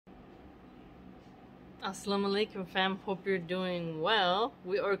Assalamu alaikum fam, hope you're doing well.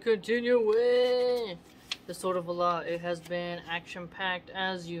 We are continuing the Sword of Allah. It has been action-packed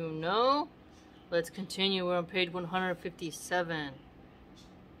as you know. Let's continue, we're on page 157.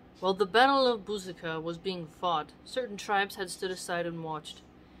 While the Battle of Buzakha was being fought, certain tribes had stood aside and watched.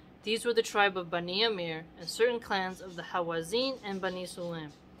 These were the tribe of Bani Amir and certain clans of the Hawazin and Bani Sulaim.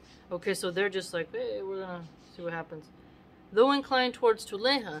 Okay, so they're just like, hey, we're gonna see what happens. Though inclined towards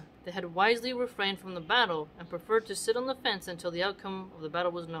Tuleha, they had wisely refrained from the battle and preferred to sit on the fence until the outcome of the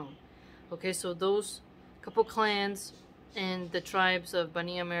battle was known. Okay, so those couple clans and the tribes of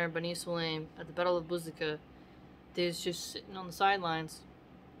Bani Amir and Bani Sulaim at the Battle of Buzakha, they was just sitting on the sidelines,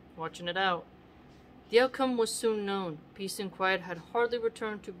 watching it out. The outcome was soon known. Peace and quiet had hardly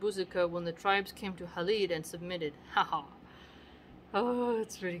returned to Buzakha when the tribes came to Khalid and submitted. Haha. Oh,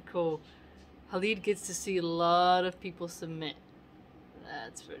 that's pretty cool. Khalid gets to see a lot of people submit.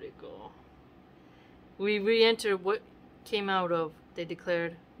 That's pretty cool. We re-enter what came out of, they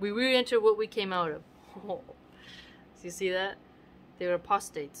declared. We re-enter what we came out of. Oh. So you see that? They were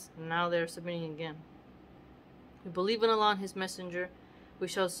apostates, and now they are submitting again. We believe in Allah and His Messenger. We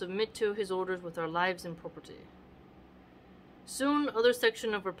shall submit to His orders with our lives and property. Soon, other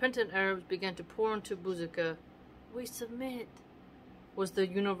section of repentant Arabs began to pour into Buzakha. We submit, was the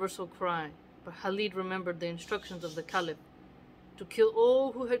universal cry. But Khalid remembered the instructions of the Caliph to kill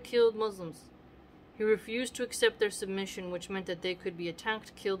all who had killed Muslims. He refused to accept their submission, which meant that they could be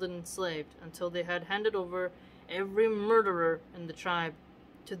attacked, killed, and enslaved until they had handed over every murderer in the tribe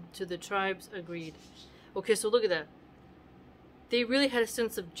to the tribes agreed. Okay, so look at that. They really had a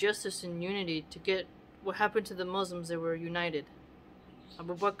sense of justice and unity to get what happened to the Muslims. They were united.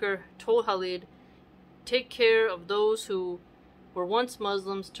 Abu Bakr told Khalid, take care of those who were once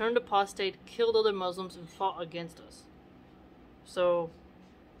Muslims, turned apostate, killed other Muslims, and fought against us. So,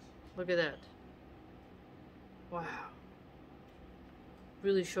 look at that. Wow.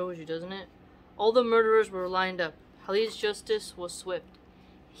 Really shows you, doesn't it? All the murderers were lined up. Khalid's justice was swift.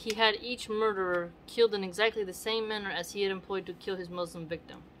 He had each murderer killed in exactly the same manner as he had employed to kill his Muslim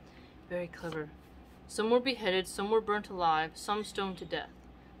victim. Very clever. Some were beheaded, some were burnt alive, some stoned to death.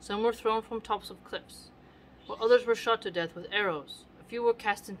 Some were thrown from tops of cliffs, while others were shot to death with arrows. A few were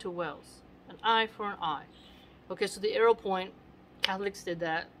cast into wells. An eye for an eye. Okay, so the arrow point, Catholics did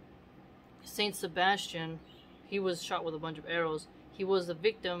that. Saint Sebastian, he was shot with a bunch of arrows. He was the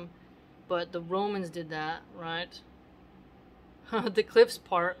victim, but the Romans did that, right? The cliffs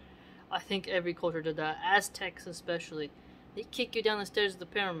part, I think every culture did that. Aztecs especially. They kick you down the stairs of the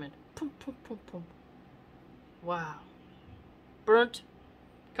pyramid. Pum, pum, pum, pum. Wow. Burnt.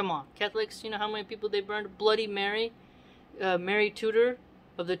 Come on, Catholics, you know how many people they burned? Bloody Mary, Mary Tudor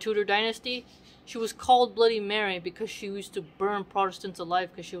of the Tudor dynasty. She was called Bloody Mary because she used to burn Protestants alive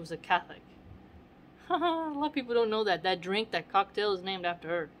because she was a Catholic. A lot of people don't know that. That drink, that cocktail is named after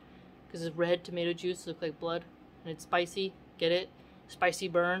her. Because it's red tomato juice, look like blood. And it's spicy, get it? Spicy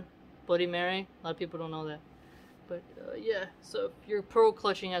burn, Bloody Mary. A lot of people don't know that. But yeah, so if you're pearl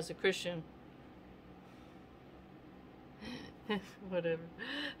clutching as a Christian, whatever.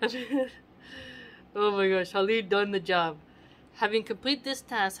 Oh my gosh, Khalid done the job. Having completed this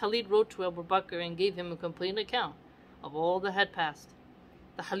task, Khalid wrote to Abu Bakr and gave him a complete account of all that had passed.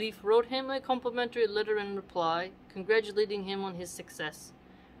 The Caliph wrote him a complimentary letter in reply, congratulating him on his success,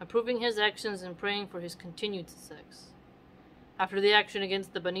 approving his actions and praying for his continued success. After the action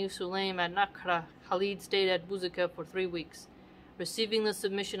against the Bani Sulaim at Nakra, Khalid stayed at Buzakha for 3 weeks, receiving the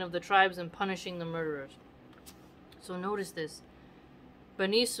submission of the tribes and punishing the murderers. So notice this.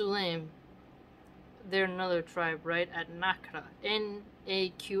 Bani Sulaim, they're another tribe, right? At Nakra.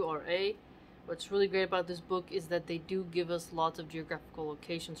 N-A-Q-R-A. What's really great about this book is that they do give us lots of geographical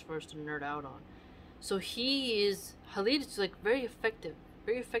locations for us to nerd out on. So Khalid is like very effective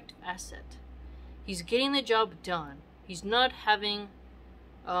asset. He's getting the job done. He's not having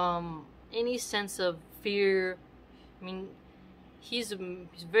any sense of fear. I mean, he's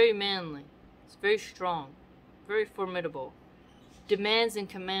very manly. He's very strong. Very formidable. Demands and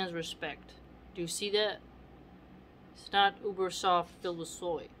commands respect. Do you see that? It's not uber soft filled with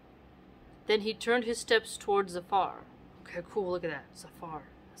soy. Then he turned his steps towards Zafar. Okay, cool, look at that. Zafar.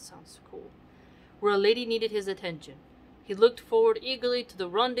 That sounds cool. Where a lady needed his attention. He looked forward eagerly to the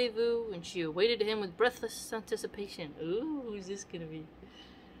rendezvous, and she awaited him with breathless anticipation. Ooh, who's this gonna be?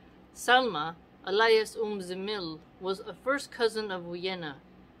 Salma, alias Ziml, was a first cousin of Uyeina.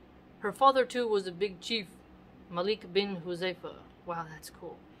 Her father too was a big chief, Malik bin Huzeifa. Wow, that's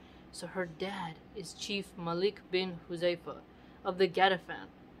cool. So her dad is Chief Malik bin Huzeifa of the Ghatfan.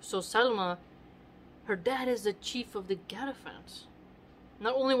 So Salma, her dad is the chief of the Ghatfans.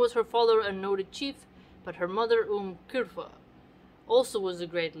 Not only was her father a noted chief, But her mother, Qirfa, also was a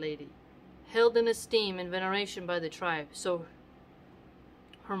great lady, held in esteem and veneration by the tribe. So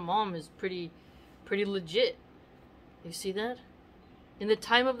her mom is pretty legit. You see that? In the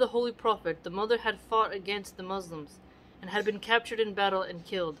time of the Holy Prophet, the mother had fought against the Muslims and had been captured in battle and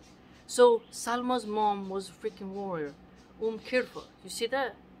killed. So Salma's mom was a freaking warrior. Qirfa. You see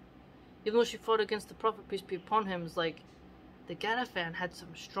that? Even though she fought against the Prophet, peace be upon him, it's like the Ghatfan had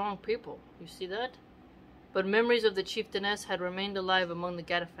some strong people. You see that? But memories of the chieftainess had remained alive among the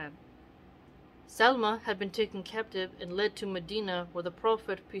Ghatfan. Salma had been taken captive and led to Medina, where the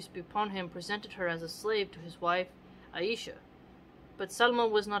Prophet, peace be upon him, presented her as a slave to his wife, Aisha. But Salma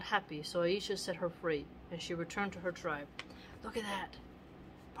was not happy, so Aisha set her free, and she returned to her tribe. Look at that.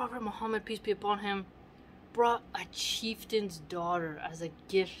 Prophet Muhammad, peace be upon him, brought a chieftain's daughter as a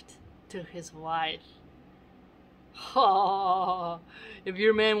gift to his wife. Oh, if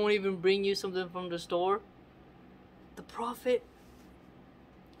your man won't even bring you something from the store, the Prophet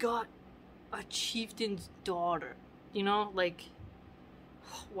got a chieftain's daughter. You know, like,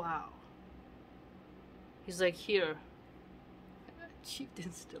 wow. He's like, here,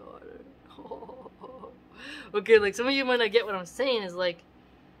 chieftain's daughter. Oh. Okay, like, some of you might not get what I'm saying. Is like,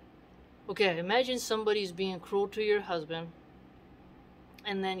 okay, imagine somebody's being cruel to your husband,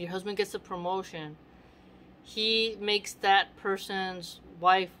 and then your husband gets a promotion. He makes that person's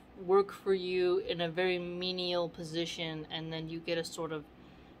wife work for you in a very menial position, and then you get a sort of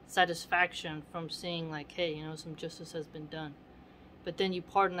satisfaction from seeing, like, hey, you know, some justice has been done. But then you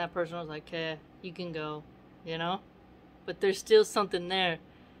pardon that person. I was like, hey, you can go, you know? But there's still something there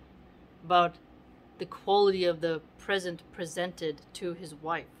about the quality of the present presented to his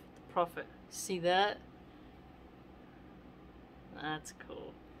wife, the Prophet. See that? That's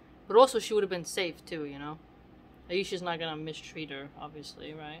cool. But also, she would have been safe too, you know? Aisha's not gonna mistreat her,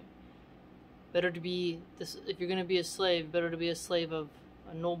 obviously, right? Better to be this, if you're gonna be a slave, better to be a slave of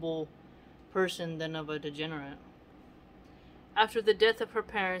a noble person than of a degenerate. After the death of her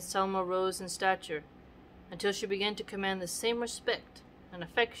parents, Salma rose in stature until she began to command the same respect and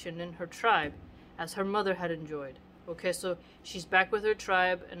affection in her tribe as her mother had enjoyed. Okay, so she's back with her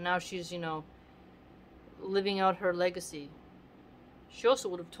tribe, and now she's, you know, living out her legacy. She also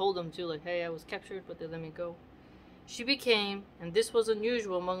would have told them too, like, hey, I was captured, but they let me go. She became, and this was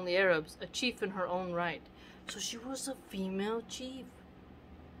unusual among the Arabs, a chief in her own right. So she was a female chief.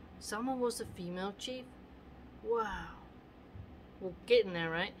 Salma was a female chief. Wow. We're getting there,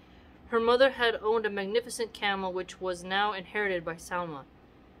 right? Her mother had owned a magnificent camel, which was now inherited by Salma.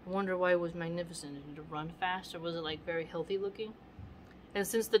 I wonder why it was magnificent. Did it run fast, or was it, like, very healthy looking? And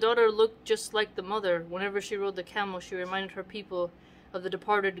since the daughter looked just like the mother, whenever she rode the camel, she reminded her people of the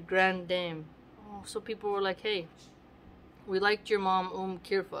departed Grand Dame. Oh, so people were like, hey, we liked your mom,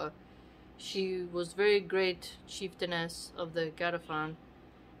 Qirfa. She was very great chieftainess of the Ghatfan,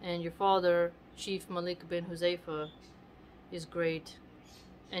 and your father, Chief Malik bin Huzeifa, is great,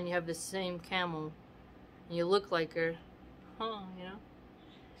 and you have the same camel, and you look like her. Huh, you know?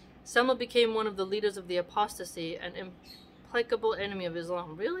 Salma became one of the leaders of the Apostasy, an implacable enemy of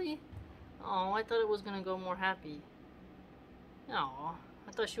Islam. Really? Oh, I thought it was gonna go more happy. Oh,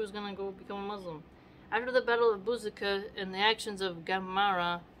 I thought she was gonna go become a Muslim. After the Battle of Buzakha and the actions of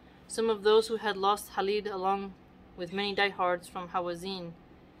Gamara, some of those who had lost Khalid, along with many diehards from Hawazin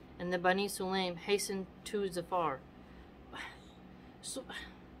and the Bani Sulaim, hastened to Zafar.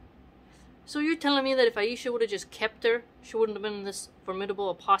 So you're telling me that if Aisha would have just kept her, she wouldn't have been this formidable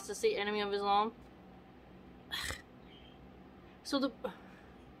apostasy enemy of Islam? So the...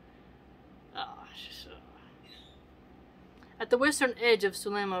 At the western edge of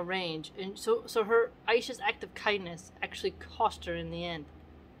Sulema range, and so her Aisha's act of kindness actually cost her in the end.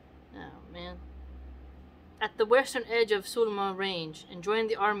 Oh man. At the western edge of Sulema range, and joined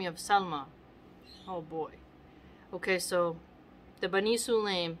the army of Salma. Oh boy. Okay, so the Bani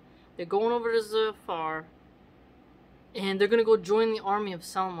Sulaim, they're going over to Zafar, and they're gonna go join the army of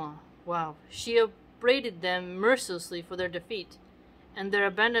Salma. Wow. She upbraided them mercilessly for their defeat and their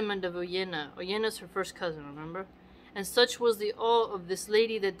abandonment of Uyeina. Uyeina's her first cousin, remember? And such was the awe of this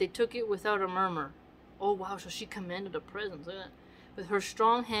lady that they took it without a murmur. Oh wow, so she commanded a presence. Look at that. With her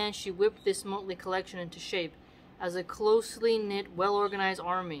strong hand, she whipped this motley collection into shape as a closely knit, well-organized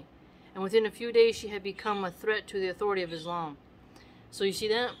army. And within a few days, she had become a threat to the authority of Islam. So you see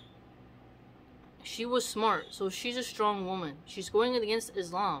that? She was smart. So she's a strong woman. She's going against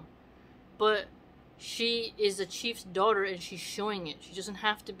Islam. But she is a chief's daughter, and she's showing it. She doesn't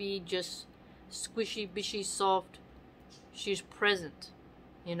have to be just squishy, bishy, soft. She's present,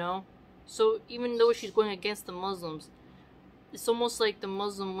 you know? So even though she's going against the Muslims, it's almost like the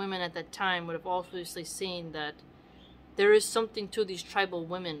Muslim women at that time would have obviously seen that there is something to these tribal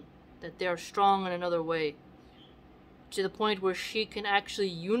women, that they are strong in another way, to the point where she can actually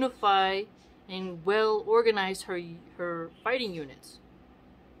unify and well organize her fighting units.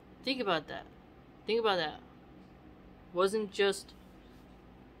 Think about that. Think about that. Wasn't just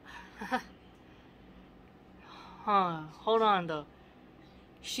hold on though.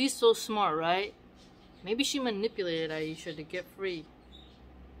 She's so smart, right? Maybe she manipulated Aisha to get free.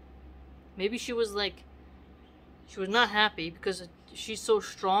 Maybe she was like, she was not happy because she's so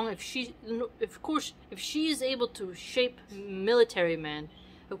strong. If she is able to shape military men,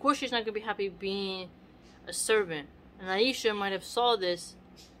 of course she's not going to be happy being a servant. And Aisha might have saw this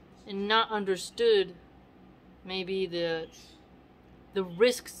and not understood maybe the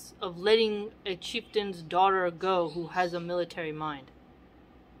risks of letting a chieftain's daughter go who has a military mind.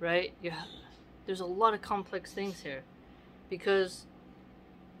 Right? Yeah. There's a lot of complex things here, because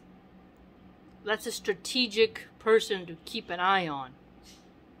that's a strategic person to keep an eye on.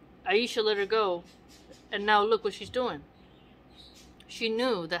 Aisha let her go, and now look what she's doing. She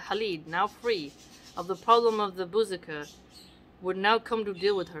knew that Khalid, now free of the problem of the Buzakha, would now come to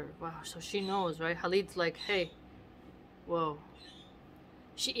deal with her. Wow, so she knows, right? Khalid's like, hey, whoa.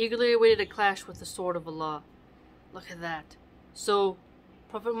 She eagerly awaited a clash with the sword of Allah. Look at that. So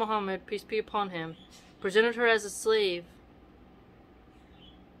Prophet Muhammad, peace be upon him, presented her as a slave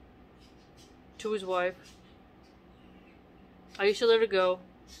to his wife. Aisha let her go.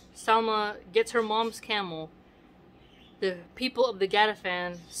 Salma gets her mom's camel. The people of the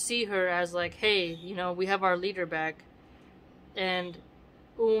Ghatfan see her as like, hey, you know, we have our leader back. And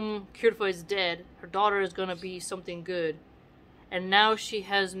Qirfa is dead. Her daughter is going to be something good. And now she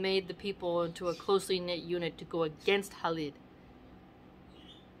has made the people into a closely knit unit to go against Khalid.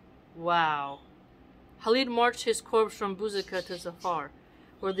 Wow. Khalid marched his corps from Buzakha to Zafar,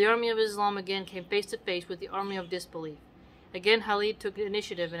 where the army of Islam again came face to face with the army of disbelief. Again Khalid took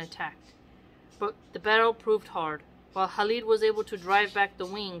initiative and attacked. But the battle proved hard. While Khalid was able to drive back the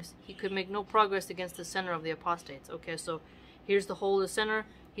wings, he could make no progress against the center of the apostates. Okay, so here's the hole in the center.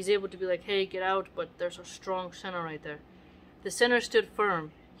 He's able to be like, hey, get out, but there's a strong center right there. The center stood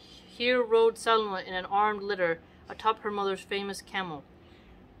firm. Here rode Salma in an armed litter atop her mother's famous camel.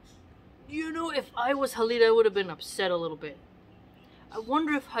 You know, if I was Khalid, I would have been upset a little bit. I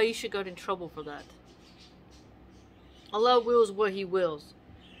wonder if Aisha got in trouble for that. Allah wills what he wills.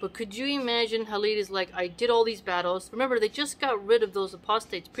 But could you imagine Khalid is like, I did all these battles. Remember, they just got rid of those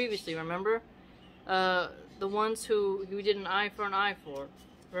apostates previously, remember? The ones who did an eye for an eye for.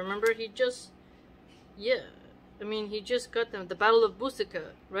 Remember, he just got them. The Battle of Buzakha,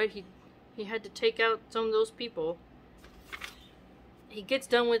 right? He had to take out some of those people. He gets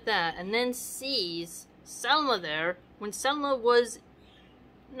done with that and then sees Salma there when Salma was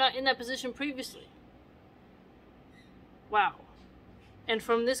not in that position previously. Wow. And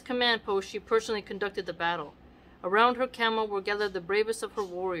from this command post, she personally conducted the battle. Around her camel were gathered the bravest of her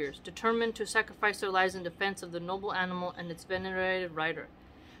warriors, determined to sacrifice their lives in defense of the noble animal and its venerated rider.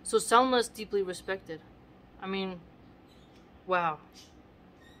 So Salma is deeply respected. I mean, wow.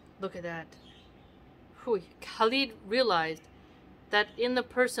 Look at that. Khalid realized that in the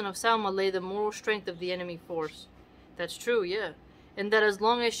person of Salma lay the moral strength of the enemy force. That's true, yeah. And that as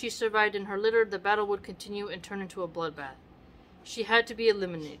long as she survived in her litter, the battle would continue and turn into a bloodbath. She had to be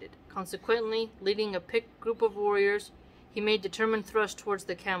eliminated. Consequently, leading a picked group of warriors, he made determined thrust towards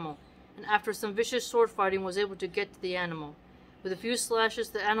the camel, and after some vicious sword fighting was able to get to the animal. With a few slashes,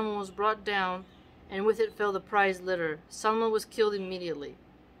 the animal was brought down, and with it fell the prize litter. Salma was killed immediately.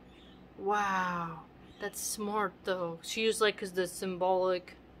 Wow. That's smart, though. She used, like, because the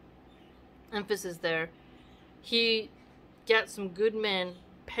symbolic emphasis there. He got some good men,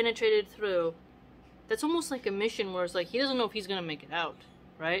 penetrated through. That's almost like a mission where it's like, he doesn't know if he's going to make it out,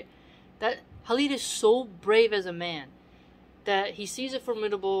 right? That Khalid is so brave as a man that he sees a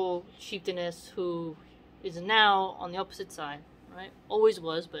formidable chieftainess who is now on the opposite side, right? Always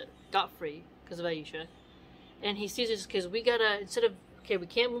was, but got free because of Aisha. And he sees this because we gotta, instead of, okay, we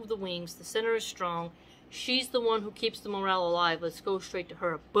can't move the wings, the center is strong, she's the one who keeps the morale alive, let's go straight to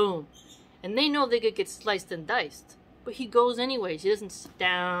her, boom. And they know they could get sliced and diced, but he goes anyways. He doesn't sit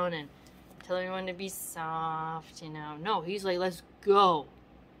down and tell everyone to be soft, you know. No, he's like, let's go,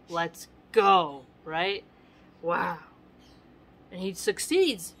 right? Wow. And he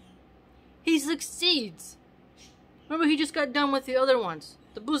succeeds. He succeeds. Remember, he just got done with the other ones.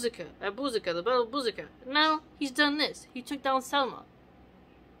 The Buzakha, the Battle of Buzakha. Now, he's done this. He took down Salma.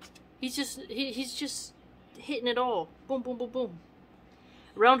 He's just hitting it all. Boom, boom, boom, boom.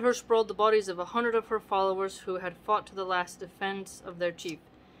 Around her sprawled the bodies of 100 of her followers who had fought to the last defense of their chief.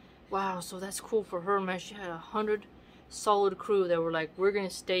 Wow, so that's cool for her, man. She had 100 solid crew that were like, we're gonna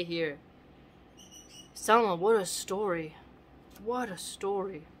stay here. Salma, what a story. What a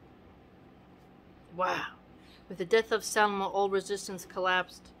story. Wow. With the death of Salma, all resistance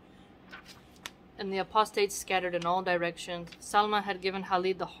collapsed, and the apostates scattered in all directions. Salma had given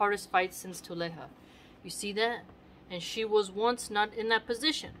Khalid the hardest fight since Tuleha. You see that? And she was once not in that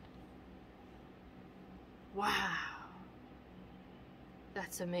position. Wow.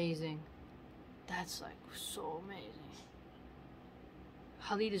 That's amazing. That's like so amazing.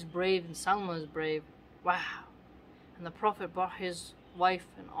 Khalid is brave and Salma is brave. Wow. And the Prophet brought his wife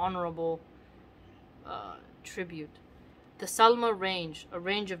an honorable tribute. The Salma Range, a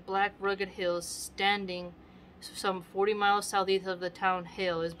range of black rugged hills standing some 40 miles southeast of the town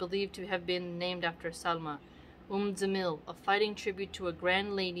Hill, is believed to have been named after Salma. Ziml, a fighting tribute to a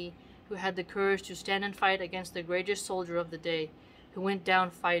grand lady who had the courage to stand and fight against the greatest soldier of the day, who went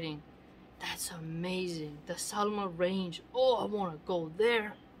down fighting. That's amazing. The Salma Range. Oh, I want to go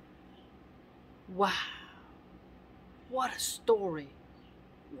there. Wow. What a story.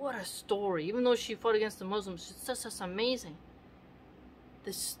 What a story. Even though she fought against the Muslims, it's just amazing.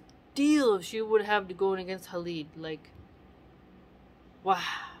 The steel she would have to go against Khalid. Like, wow.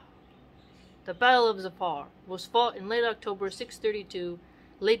 The Battle of Zafar was fought in late October 632,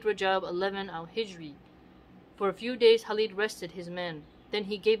 late Rajab 11 al-Hijri. For a few days Khalid rested his men. Then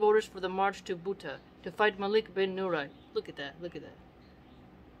he gave orders for the march to Buta to fight Malik bin Huzeifa. Look at that, look at that.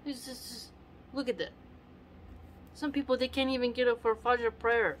 Look at that. Some people, they can't even get up for Fajr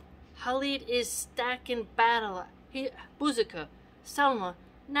prayer. Khalid is stacking battle. Buzakha, Salma,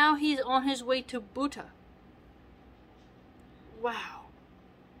 now he's on his way to Buta. Wow.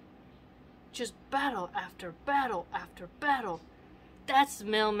 Just battle after battle after battle. That's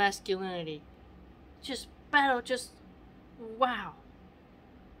male masculinity. Just battle, just wow.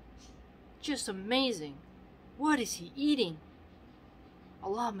 Just amazing. What is he eating?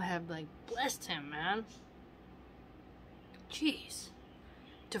 Allah may have like blessed him, man. Jeez.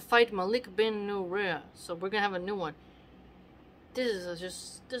 To fight Malik bin Huzeifa. So we're gonna have a new one. This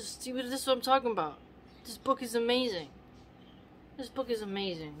is what I'm talking about. This book is amazing. This book is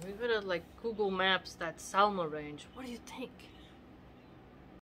amazing. We gotta like Google Maps that Salma range. What do you think?